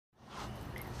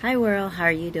Hi world, how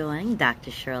are you doing? Dr.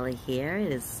 Shirley here.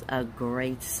 It is a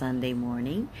great Sunday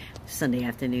morning, Sunday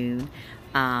afternoon,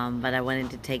 but I wanted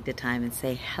to take the time and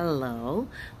say hello,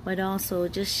 but also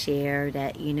just share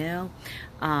that,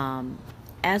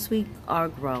 as we are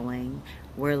growing,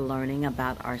 we're learning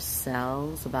about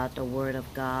ourselves, about the Word of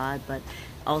God, but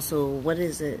also what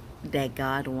is it that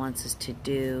God wants us to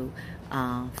do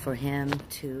for Him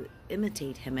to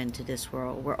imitate Him into this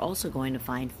world. We're also going to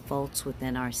find faults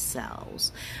within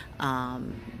ourselves.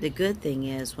 The good thing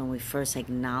is when we first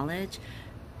acknowledge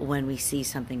when we see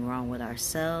something wrong with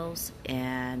ourselves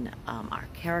and our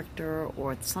character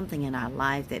or something in our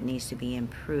life that needs to be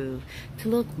improved to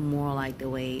look more like the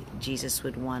way Jesus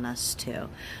would want us to.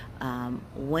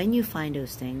 When you find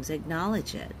those things,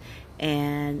 acknowledge it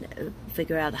and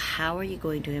figure out how are you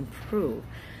going to improve.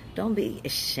 Don't be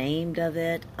ashamed of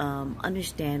it.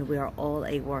 Understand we are all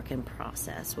a work in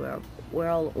process. We're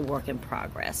all a work in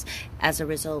progress. As a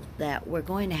result, that we're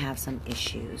going to have some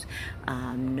issues.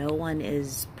 No one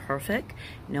is perfect.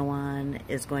 No one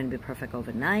is going to be perfect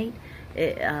overnight.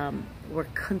 We're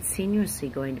continuously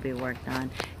going to be worked on.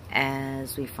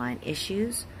 As we find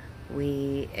issues,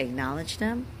 we acknowledge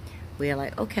them. We are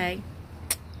like, okay,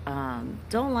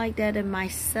 don't like that in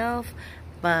myself,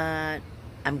 but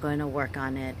I'm going to work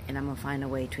on it and I'm going to find a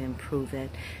way to improve it,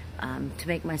 to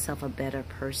make myself a better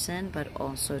person, but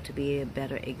also to be a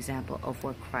better example of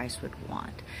what Christ would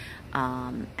want.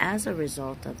 As a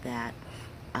result of that,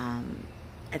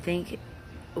 I think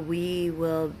we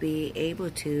will be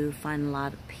able to find a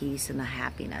lot of peace and a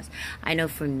happiness. I know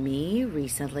for me,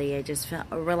 recently, I just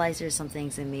realized there's some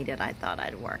things in me that I thought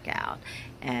I'd work out.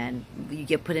 And you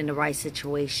get put in the right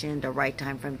situation, the right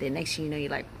time frame. The next thing you know,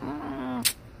 you're like,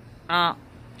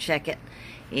 check it.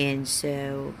 And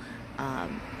so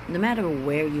no matter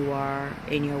where you are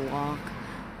in your walk,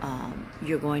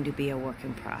 you're going to be a work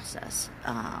in process.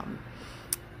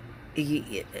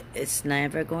 It's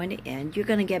never going to end. You're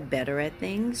going to get better at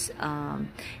things,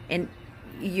 and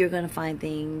you're going to find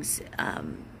things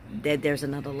that there's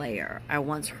another layer. I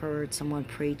once heard someone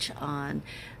preach on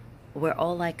we're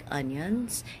all like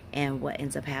onions, and what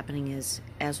ends up happening is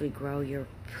as we grow, you're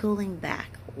pulling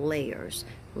back layers,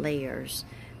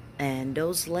 and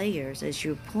those layers, as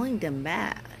you're pulling them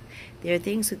back, there are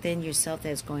things within yourself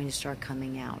that's going to start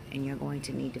coming out and you're going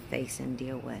to need to face and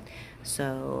deal with.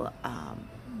 So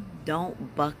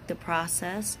don't buck the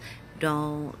process,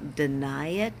 don't deny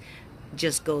it,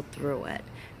 just go through it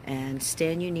and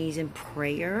stay on your knees in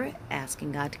prayer,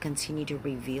 asking God to continue to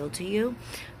reveal to you.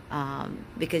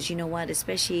 Because you know what,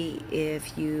 especially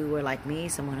if you were like me,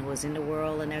 someone who was in the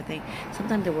world and everything,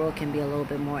 sometimes the world can be a little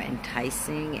bit more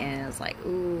enticing and it's like,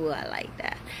 ooh, I like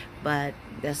that. But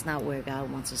that's not where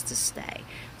God wants us to stay.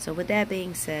 So with that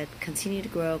being said, continue to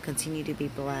grow, continue to be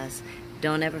blessed.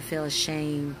 Don't ever feel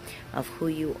ashamed of who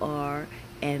you are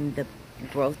and the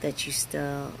growth that you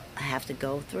still have to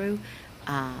go through.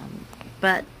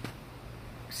 But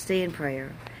stay in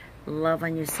prayer. Love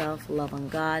on yourself, love on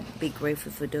God. Be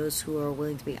grateful for those who are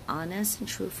willing to be honest and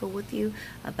truthful with you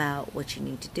about what you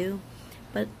need to do.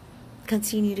 But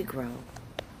continue to grow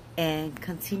and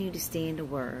continue to stay in the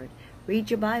Word. Read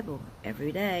your Bible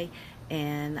every day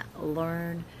and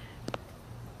learn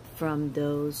from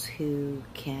those who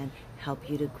can help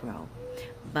you to grow.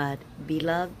 But be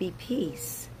love, be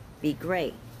peace, be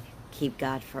great. Keep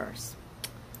God first.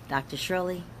 Dr.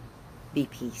 Shirley, be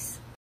peace.